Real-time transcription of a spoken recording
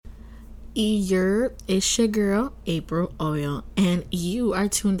It's your girl, April Oil, and you are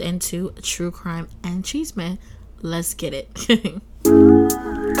tuned into True Crime and Cheeseman. Let's get it.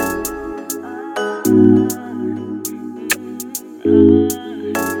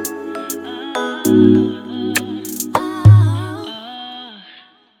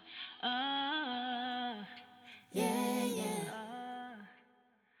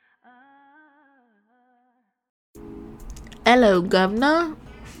 Hello, governor.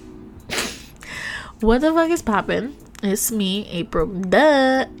 What the fuck is poppin'? It's me, April,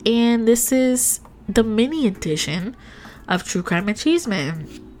 duh, and this is the mini edition of True Crime and Cheeseman.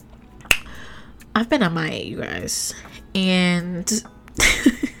 I've been M.I.A, you guys, and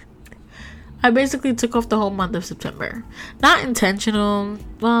I basically took off the whole month of September. Not intentional,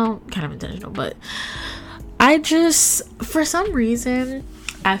 well, kind of intentional, but I just, for some reason,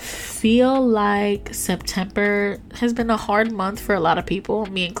 I feel like September has been a hard month for a lot of people,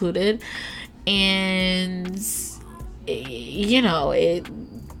 me included. And I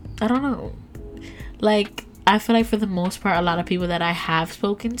don't know, like, I feel like for the most part, a lot of people that I have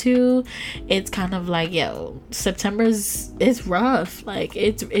spoken to, it's kind of like, September's is rough. Like,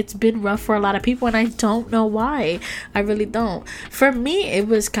 it's been rough for a lot of people, and I don't know why. I really don't. For me, it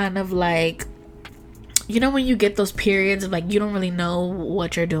was kind of like, when you get those periods of, like, you don't really know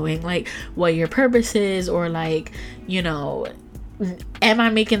what you're doing, like, what your purpose is, or, like, am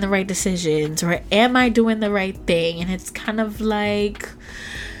I making the right decisions, or am I doing the right thing? And it's kind of like,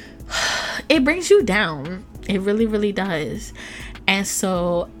 it brings you down. It really, really does. And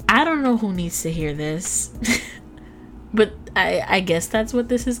so I don't know who needs to hear this, but I guess that's what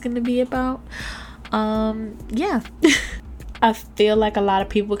this is going to be about. Yeah. I feel like a lot of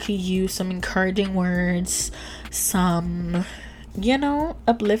people could use some encouraging words, some,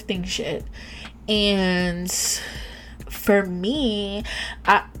 uplifting shit. And for me,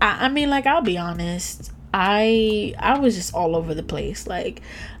 I mean, like, I'll be honest, I was just all over the place. Like,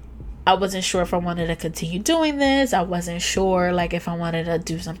 I wasn't sure if I wanted to continue doing this. I wasn't sure, like, if I wanted to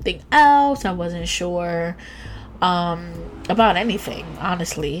do something else. I wasn't sure about anything,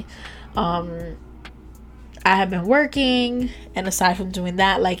 honestly. I have been working, and aside from doing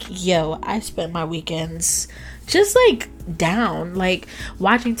that, like, I spent my weekends just, like, down, like,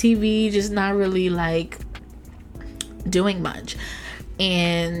 watching TV, just not really, like, doing much.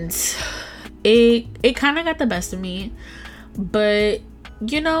 And it kind of got the best of me, but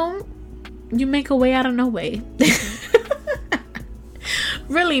you make a way out of no way.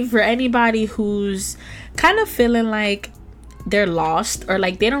 Really, for anybody who's kind of feeling like they're lost, or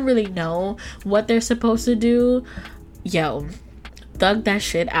like they don't really know what they're supposed to do, thug that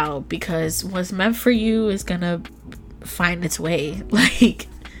shit out, because what's meant for you is gonna find its way. Like,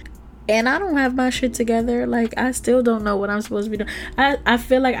 and I don't have my shit together. Like, I still don't know what I'm supposed to be doing. I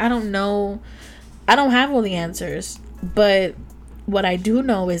feel like I don't know. I don't have all the answers. But what I do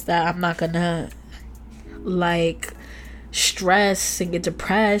know is that I'm not gonna, like, stress and get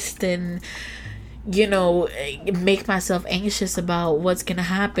depressed and, make myself anxious about what's gonna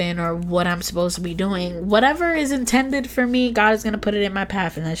happen or what I'm supposed to be doing. Whatever is intended for me, God is gonna put it in my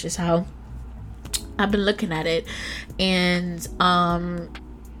path, and that's just how I've been looking at it. And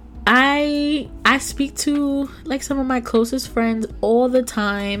I speak to, like, some of my closest friends all the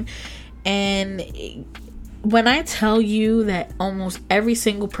time, and when I tell you that almost every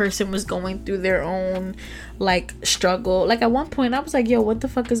single person was going through their own, like, struggle, like, at one point I was like, what the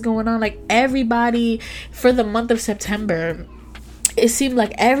fuck is going on? Like, everybody, for the month of September, it seemed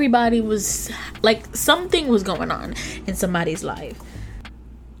like everybody was, like, something was going on in somebody's life.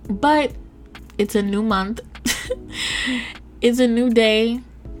 But it's a new month. It's a new day.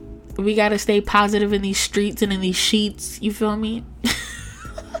 We gotta stay positive in these streets and in these sheets. You feel me?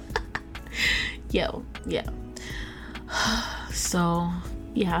 Yeah. So,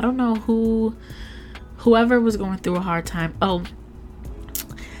 I don't know whoever was going through a hard time. Oh,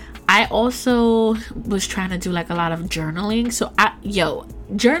 I also was trying to do, like, a lot of journaling. So,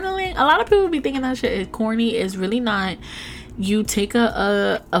 journaling, a lot of people be thinking that shit is corny. It's really not. You take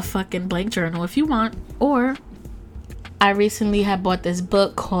a fucking blank journal if you want, or I recently had bought this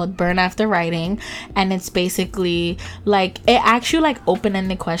book called Burn After Writing, and it's basically, like, it asks you, like,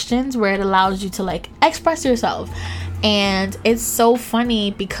 open-ended questions where it allows you to, like, express yourself. And it's so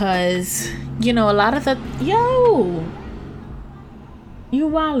funny because, a lot of the, you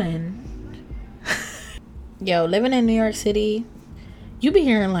wildin'. Living in New York City, you be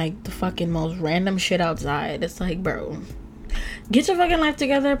hearing, like, the fucking most random shit outside. It's like, bro, get your fucking life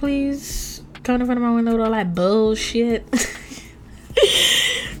together, please. Coming in front of my window with all that bullshit.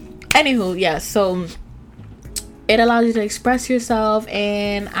 Anywho, so it allows you to express yourself.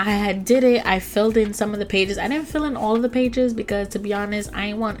 And I did it. I filled in some of the pages. I didn't fill in all of the pages because, to be honest, I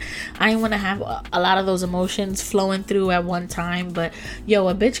ain't want to have a lot of those emotions flowing through at one time. But yo,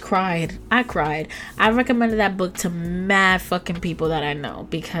 a bitch cried. I cried. I recommended that book to mad fucking people that I know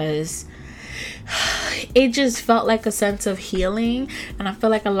because it just felt like a sense of healing. And I feel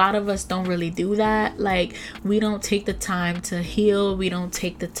like a lot of us don't really do that. Like, we don't take the time to heal. We don't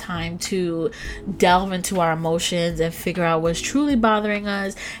take the time to delve into our emotions and figure out what's truly bothering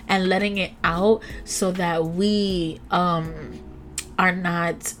us and letting it out, so that we are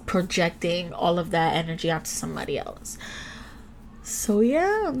not projecting all of that energy onto somebody else. So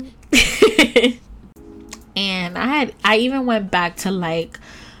yeah. And I even went back to like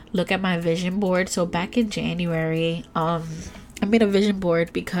look at my vision board. So back in January, I made a vision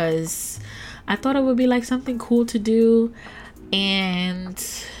board because I thought it would be like something cool to do, and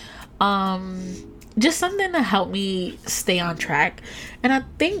just something to help me stay on track. And I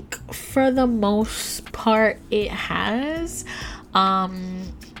think for the most part it has. I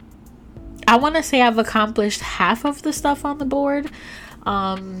want to say I've accomplished half of the stuff on the board.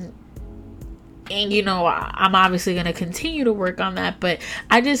 And you know, I'm obviously going to continue to work on that, but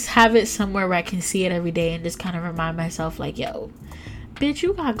I just have it somewhere where I can see it every day and just kind of remind myself like, yo, bitch,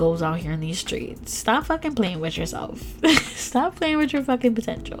 you got goals out here in these streets. Stop fucking playing with yourself. Stop playing with your fucking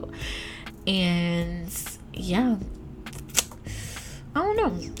potential. And yeah, I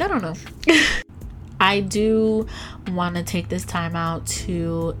don't know. I do want to take this time out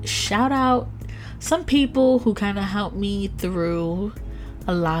to shout out some people who kind of helped me through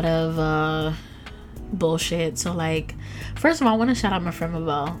a lot of bullshit. So like, first of all, I want to shout out my friend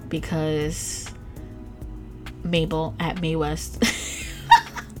Mabel, because Mabel at May West.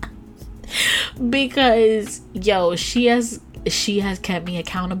 Because yo, she has kept me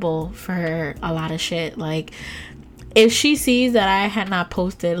accountable for a lot of shit. Like, if she sees that I had not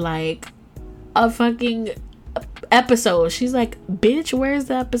posted like a fucking episode, she's like, bitch, where's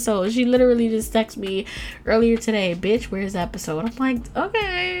the episode? She literally just texted me earlier today, bitch, where's the episode? I'm like,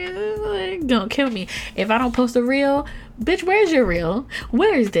 okay, don't kill me. If I don't post a reel, bitch, where's your reel?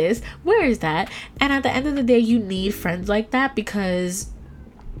 Where is this? Where is that? And at the end of the day, you need friends like that, because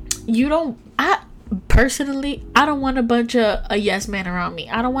personally, I don't want a bunch of a yes man around me.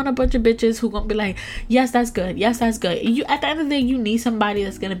 I don't want a bunch of bitches who gonna be like, yes, that's good. Yes, that's good. You, at the end of the day, you need somebody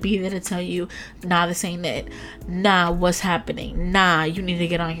that's gonna be there to tell you, nah, this ain't it. Nah, what's happening? Nah, you need to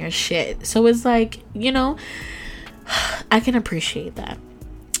get on your shit. So it's like, you know, I can appreciate that.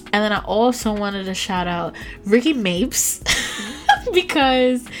 And then I also wanted to shout out Ricky Mapes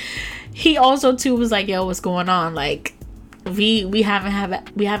because he also too was like, yo, what's going on? Like, we haven't had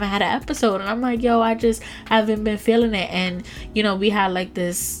an episode. And I'm like, yo, I just haven't been feeling it. And you know, we had like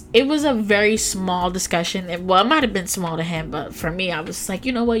this, it was a very small discussion. Well, it might have been small to him, but for me, I was like,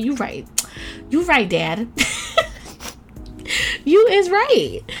 you know what, you right dad. You is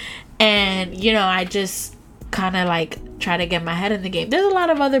right. And you know, I just kind of like try to get my head in the game. There's a lot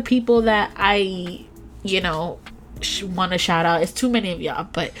of other people that I, you know, want to shout out. It's too many of y'all,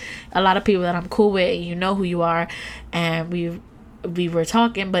 but a lot of people that I'm cool with, you know who you are, and we were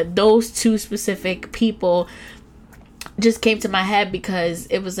talking. But those two specific people just came to my head because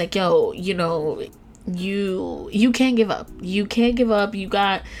it was like, yo, you know, you can't give up. You can't give up. You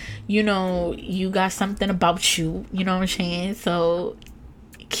got, you know, you got something about you, you know what I'm saying? So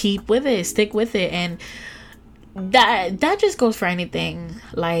keep with it, stick with it. And that just goes for anything,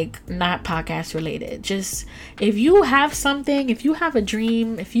 like not podcast related. Just if you have something, if you have a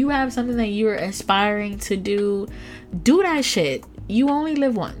dream, if you have something that you're aspiring to do that shit. You only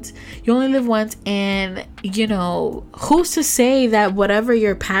live once. And you know, who's to say that whatever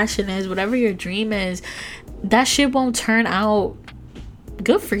your passion is, whatever your dream is, that shit won't turn out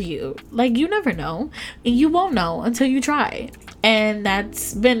good for you? Like, you never know, and you won't know until you try. And that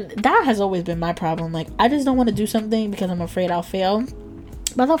has always been my problem. Like, I just don't want to do something because I'm afraid I'll fail.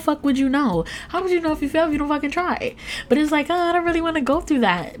 But how the fuck would you know? How would you know if you fail if you don't fucking try? But it's like, I don't really want to go through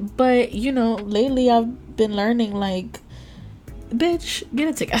that. But you know, lately I've been learning, like, bitch, get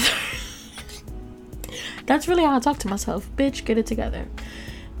it together. That's really how I talk to myself. Bitch, get it together.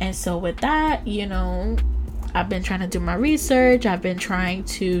 And so with that, you know, I've been trying to do my research. I've been trying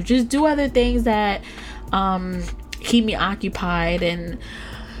to just do other things that keep me occupied and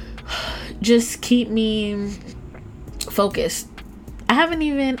just keep me focused. I didn't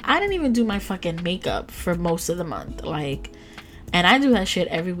even do my fucking makeup for most of the month. Like, and I do that shit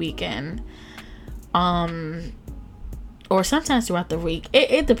every weekend. or sometimes throughout the week.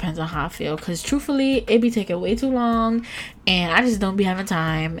 It depends on how I feel, because truthfully it be taking way too long and I just don't be having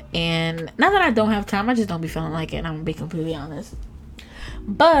time. And not that I don't have time, I just don't be feeling like it, and I'm gonna be completely honest.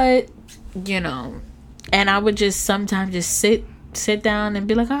 But and I would just sometimes just sit down and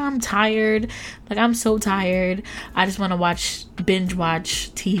be like, oh, I'm tired, like I'm so tired, I just want to binge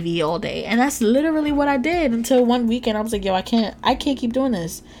watch TV all day. And that's literally what I did until one weekend I was like, yo, I can't keep doing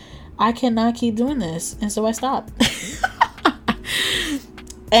this. I cannot keep doing this. And so I stopped.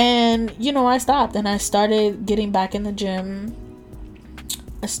 And I stopped and I started getting back in the gym.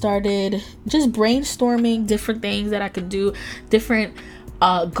 I started just brainstorming different things that I could do, different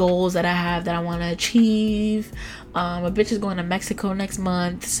goals that I have that I want to achieve. A bitch is going to Mexico next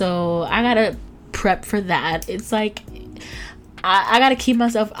month, so I gotta prep for that. It's like I gotta keep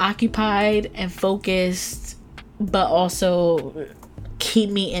myself occupied and focused, but also keep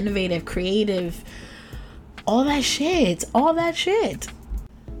me innovative, creative, all that shit.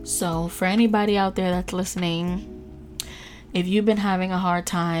 So for anybody out there that's listening, if you've been having a hard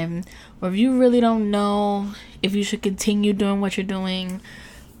time, or if you really don't know if you should continue doing what you're doing,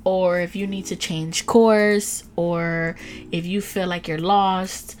 or if you need to change course, or if you feel like you're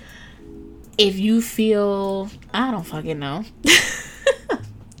lost, if you feel, I don't fucking know.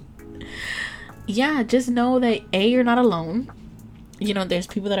 Yeah, just know that you're not alone. There's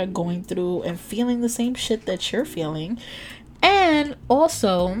people that are going through and feeling the same shit that you're feeling. And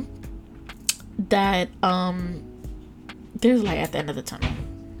also that there's light at the end of the tunnel.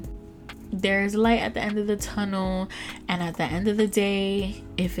 There's light at the end of the tunnel, and at the end of the day,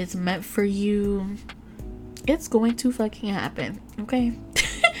 if it's meant for you, it's going to fucking happen, okay?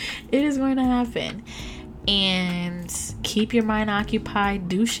 It is going to happen. And keep your mind occupied,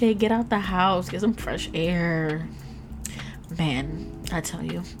 do shit, get out the house, get some fresh air. Man, I tell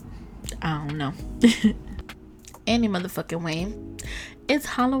you, I don't know. Any motherfucking way, it's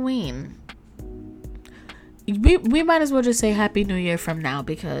Halloween. We might as well just say Happy New Year from now,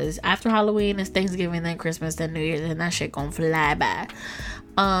 because after Halloween it's Thanksgiving, then Christmas, then New Year's, and that shit gonna fly by.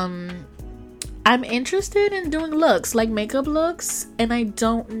 I'm interested in doing looks, like makeup looks, and I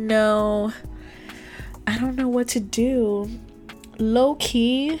don't know what to do. Low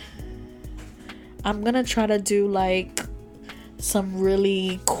key, I'm gonna try to do like some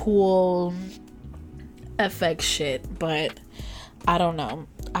really cool FX shit, but I don't know.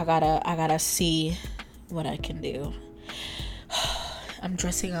 I gotta see what I can do. I'm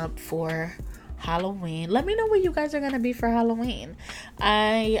dressing up for Halloween. Let me know what you guys are gonna be for Halloween.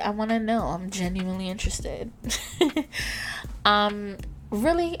 I want to know. I'm genuinely interested.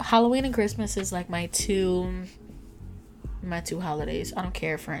 Really, Halloween and Christmas is like my two holidays. I don't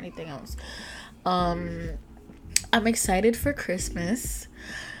care for anything else. I'm excited for Christmas.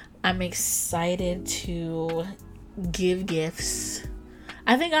 I'm excited to give gifts.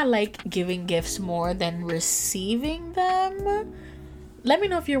 I think I like giving gifts more than receiving them. Let me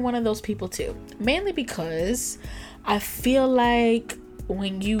know if you're one of those people too. Mainly because I feel like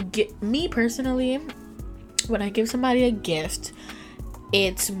when you get, me personally, when I give somebody a gift,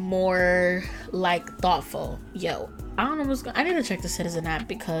 it's more like thoughtful. Yo, I don't know what's going. I need to check the Citizen app,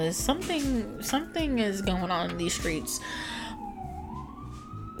 because something is going on in these streets.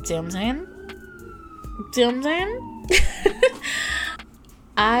 See what I'm saying?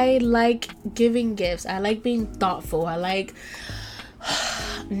 I like giving gifts. I like being thoughtful. I like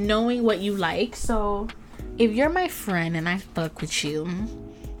knowing what you like. So if you're my friend and I fuck with you,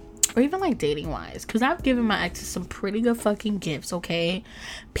 or even like dating wise, because I've given my exes some pretty good fucking gifts, okay?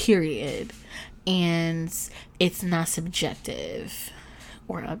 Period. And it's not subjective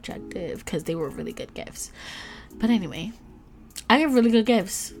or objective, because they were really good gifts. But anyway, I give really good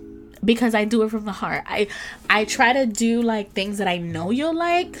gifts because I do it from the heart. I try to do like things that I know you'll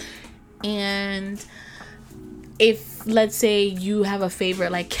like. And if, let's say, you have a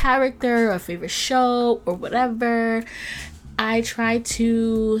favorite like character or a favorite show or whatever, I try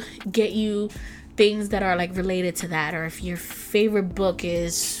to get you things that are like related to that. Or if your favorite book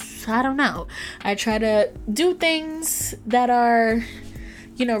is, I don't know, I try to do things that are,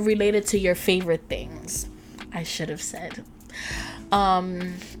 related to your favorite things. I should have said.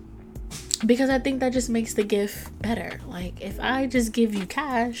 Because I think that just makes the gift better. Like, if I just give you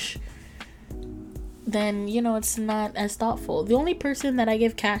cash, then, it's not as thoughtful. The only person that I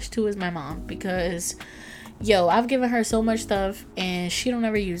give cash to is my mom, because, I've given her so much stuff and she don't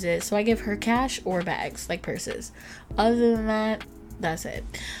ever use it. So I give her cash or bags, like purses. Other than that, that's it.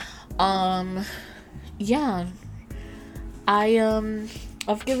 Yeah.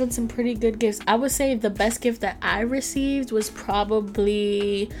 I've given some pretty good gifts. I would say the best gift that I received was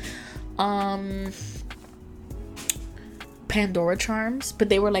probably Pandora charms, but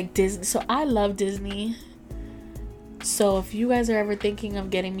they were like Disney. So I love Disney. So if you guys are ever thinking of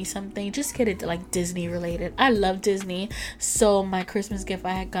getting me something, just get it like Disney related. I love Disney. So my Christmas gift,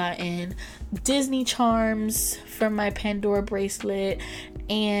 I had gotten Disney charms for my Pandora bracelet,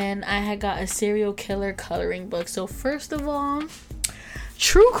 and I had got a serial killer coloring book. So first of all,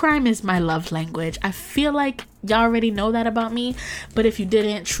 true crime is my love language. I feel like y'all already know that about me, but if you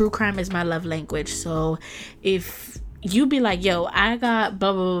didn't, true crime is my love language. So if you be like, yo, I got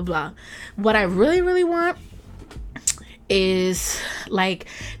blah blah blah blah, what I really want is like,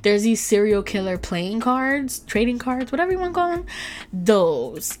 there's these serial killer playing cards, trading cards, whatever you want to call them.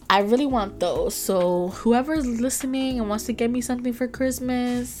 Those, I really want those. So whoever's listening and wants to get me something for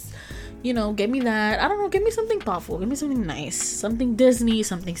Christmas, you know, get me that. I don't know, give me something thoughtful, give me something nice, something Disney,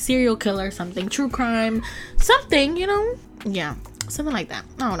 something serial killer, something true crime, something, you know, yeah, something like that.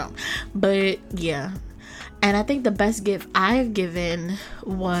 I don't know, but yeah. And I think the best gift I've given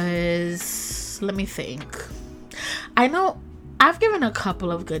was, let me think. I know I've given a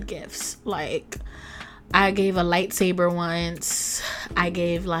couple of good gifts. Like, I gave a lightsaber once. I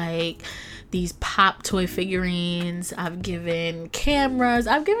gave like these pop toy figurines. I've given cameras.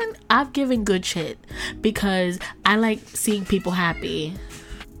 I've given good shit because I like seeing people happy.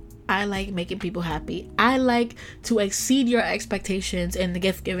 I like making people happy. I like to exceed your expectations in the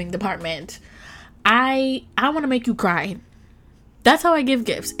gift giving department. I want to make you cry. That's how I give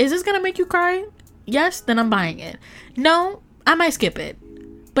gifts. Is this gonna make you cry? Yes, then I'm buying it. No, I might skip it.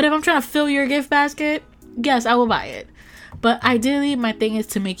 But if I'm trying to fill your gift basket, yes, I will buy it. But ideally, my thing is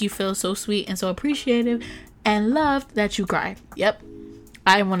to make you feel so sweet and so appreciative and loved that you cry. Yep,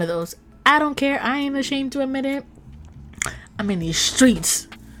 I am one of those. I don't care. I ain't ashamed to admit it. I'm in these streets.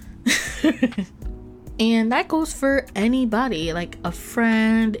 And that goes for anybody, like a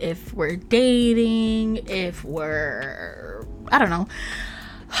friend, if we're dating, if we're, I don't know.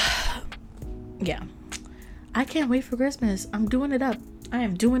 Yeah, I can't wait for Christmas. I'm doing it up. I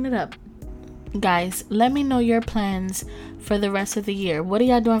am doing it up. Guys, let me know your plans for the rest of the year. What are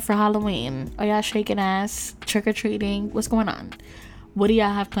y'all doing for Halloween? Are y'all shaking ass, trick-or-treating? What's going on? What do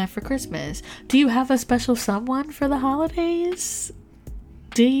y'all have planned for Christmas? Do you have a special someone for the holidays?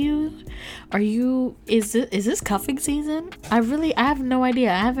 Do you? Are you? Is this cuffing season? I have no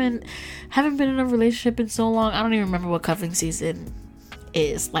idea. I haven't been in a relationship in so long. I don't even remember what cuffing season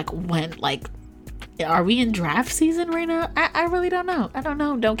is. Like when? Like, are we in draft season right now? I really don't know. I don't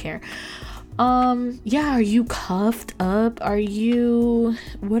know. Don't care. Yeah. Are you cuffed up? What are your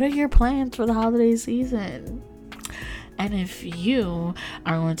plans for the holiday season? And if you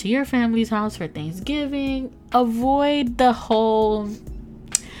are going to your family's house for Thanksgiving, avoid the whole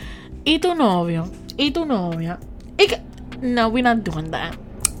 ¿y tu novia? No, we're not doing that.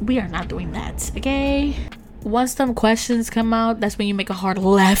 We are not doing that, okay? Once some questions come out, that's when you make a hard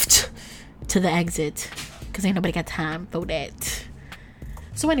left to the exit, because ain't nobody got time for that.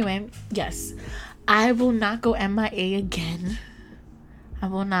 So anyway, yes, I will not go M.I.A. again. I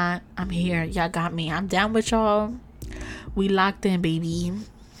will not. I'm here. Y'all got me. I'm down with y'all. We locked in, baby.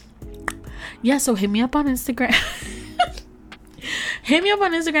 Yeah, so hit me up on Instagram. Hit me up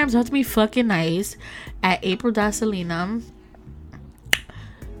on Instagram. Talk to me fucking nice at April.Selena.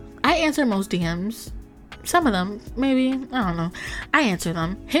 I answer most DMs. Some of them, maybe. I don't know. I answer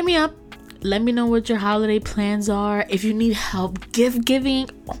them. Hit me up. Let me know what your holiday plans are. If you need help gift giving,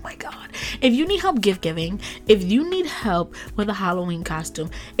 oh my god. If you need help gift giving, if you need help with a Halloween costume,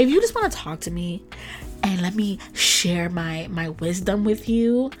 if you just want to talk to me and let me share my wisdom with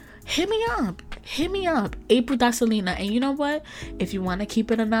you, hit me up. April.Selena. And you know what? If you want to keep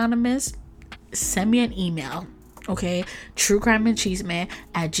it anonymous, send me an email. Okay?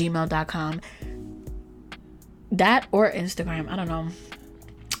 truecrimeandcheeseman@gmail.com. That or Instagram. I don't know.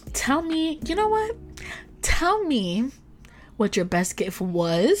 Tell me, you know what? Tell me what your best gift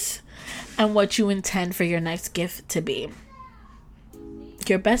was and what you intend for your next gift to be.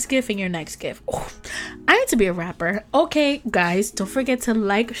 Your best gift and your next gift. Oh, I need to be a rapper. Okay, guys, don't forget to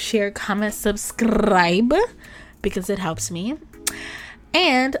like, share, comment, subscribe, because it helps me.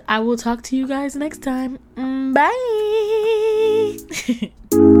 And I will talk to you guys next time. Bye.